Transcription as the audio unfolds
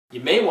You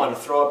may want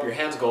to throw up your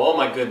hands and go, oh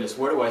my goodness,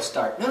 where do I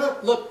start? No,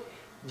 look,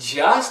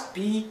 just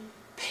be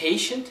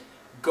patient.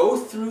 Go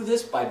through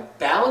this by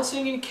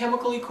balancing a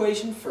chemical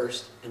equation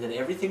first, and then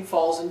everything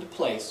falls into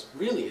place.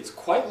 Really, it's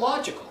quite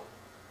logical.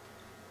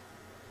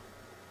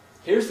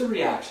 Here's the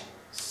reaction.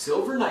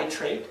 Silver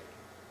nitrate,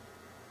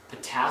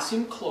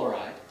 potassium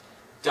chloride,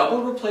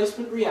 double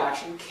replacement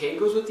reaction. K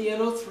goes with the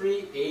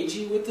NO3,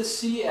 Ag with the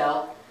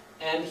Cl,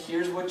 and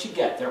here's what you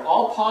get. They're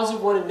all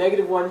positive 1 and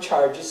negative 1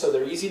 charges, so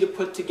they're easy to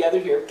put together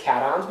here.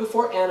 Cations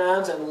before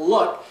anions, and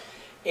look,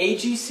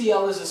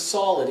 AgCl is a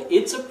solid.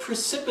 It's a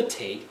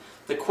precipitate.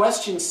 The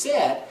question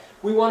said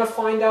we want to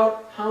find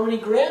out how many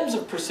grams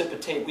of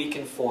precipitate we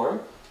can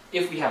form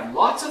if we have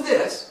lots of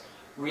this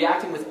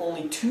reacting with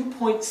only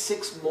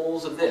 2.6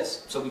 moles of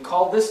this. So we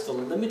call this the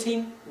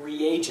limiting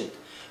reagent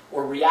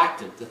or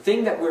reactant, the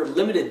thing that we're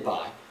limited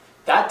by.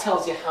 That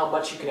tells you how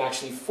much you can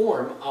actually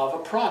form of a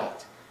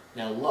product.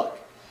 Now look,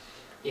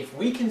 if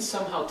we can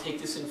somehow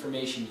take this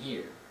information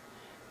here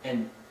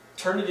and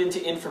turn it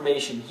into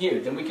information here,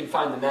 then we can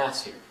find the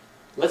mass here.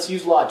 Let's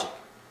use logic.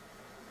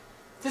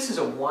 This is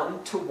a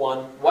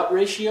 1-to-1 what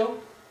ratio?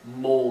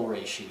 Mole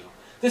ratio.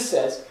 This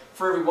says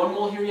for every 1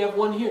 mole here, you have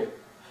 1 here.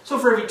 So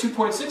for every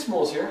 2.6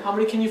 moles here, how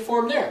many can you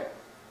form there?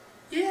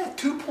 Yeah,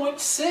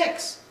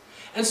 2.6.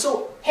 And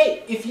so,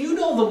 hey, if you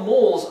know the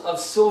moles of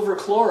silver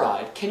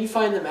chloride, can you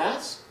find the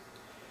mass?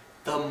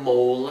 The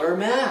molar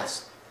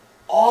mass.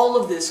 All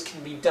of this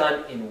can be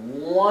done in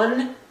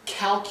one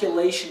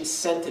calculation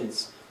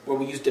sentence where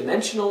we use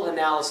dimensional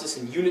analysis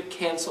and unit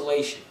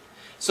cancellation.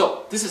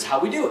 So, this is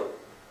how we do it.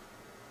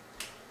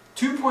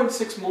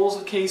 2.6 moles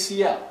of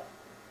KCl.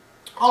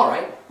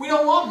 Alright, we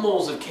don't want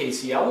moles of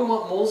KCl, we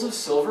want moles of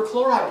silver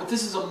chloride, but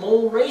this is a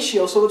mole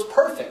ratio, so it's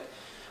perfect.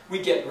 We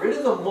get rid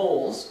of the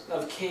moles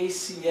of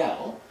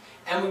KCl,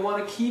 and we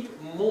want to keep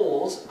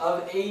moles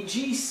of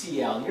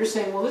AgCl. And you're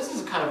saying, well, this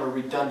is kind of a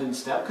redundant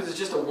step because it's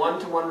just a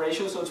 1-to-1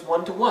 ratio, so it's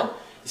 1-to-1. You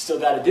still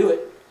got to do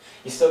it.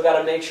 You still got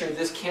to make sure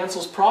this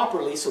cancels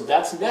properly, so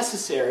that's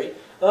necessary.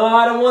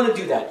 I don't want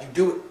to do that. You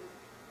do it.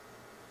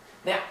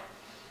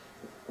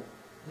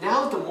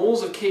 Now that the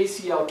moles of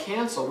KCl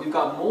cancel, we've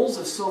got moles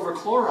of silver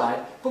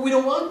chloride, but we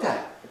don't want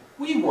that.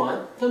 We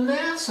want the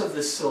mass of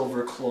the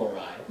silver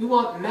chloride. We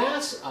want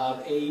mass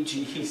of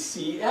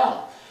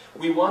AgCl.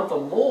 We want the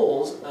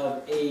moles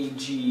of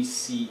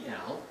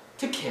AgCl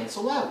to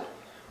cancel out.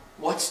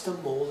 What's the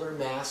molar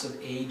mass of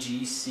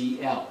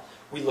AgCl?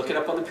 We look it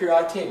up on the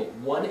periodic table.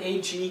 1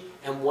 Ag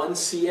and 1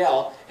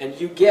 Cl,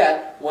 and you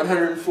get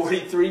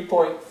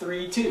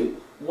 143.32.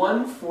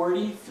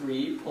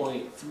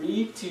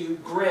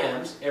 143.32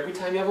 grams every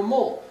time you have a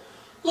mole.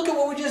 Look at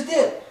what we just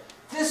did.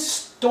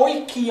 This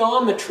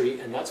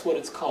stoichiometry, and that's what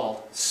it's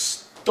called,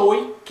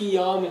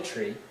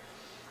 stoichiometry,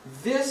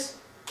 this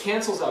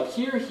cancels out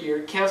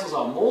here, cancels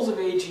out moles of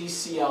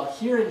AgCl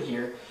here and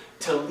here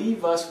to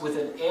leave us with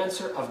an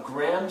answer of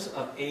grams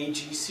of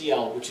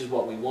AgCl, which is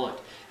what we want.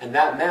 And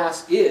that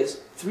mass is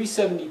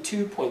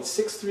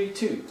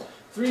 372.632.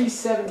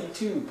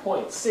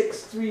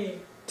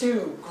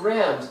 372.632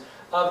 grams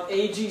of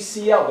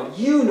AgCl, but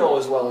you know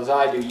as well as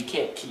I do, you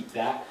can't keep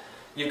that.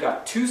 You've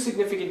got 2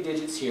 significant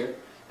digits here.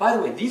 By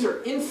the way, these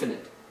are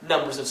infinite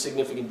numbers of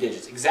significant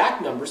digits.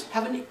 Exact numbers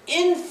have an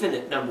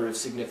infinite number of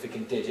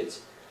significant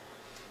digits.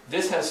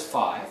 This has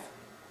 5,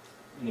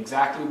 in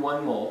exactly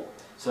 1 mole,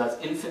 so that's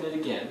infinite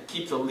again.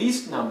 Keep the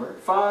least number,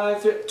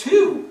 5,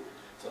 2.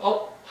 So,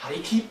 oh, how do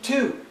you keep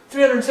 2?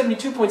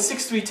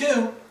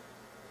 372.632.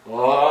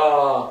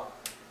 Oh,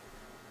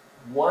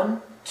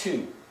 1,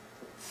 2,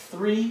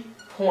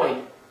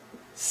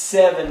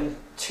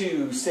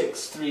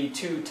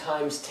 3.72632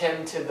 times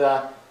 10 to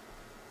the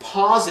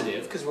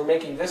positive, because we're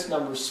making this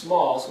number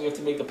small, so we have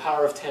to make the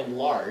power of 10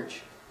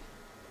 large.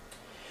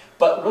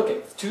 But look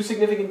at 2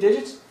 significant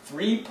digits,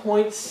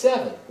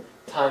 3.7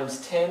 times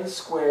 10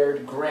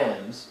 squared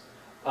grams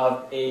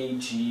of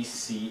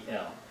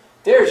AgCl.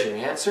 There's your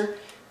answer.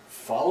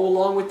 Follow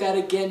along with that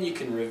again. You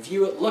can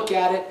review it, look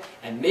at it,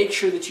 and make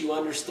sure that you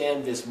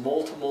understand this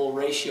mole-to-mole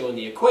ratio in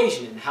the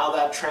equation and how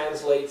that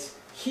translates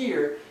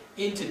here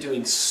into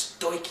doing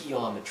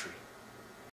stoichiometry.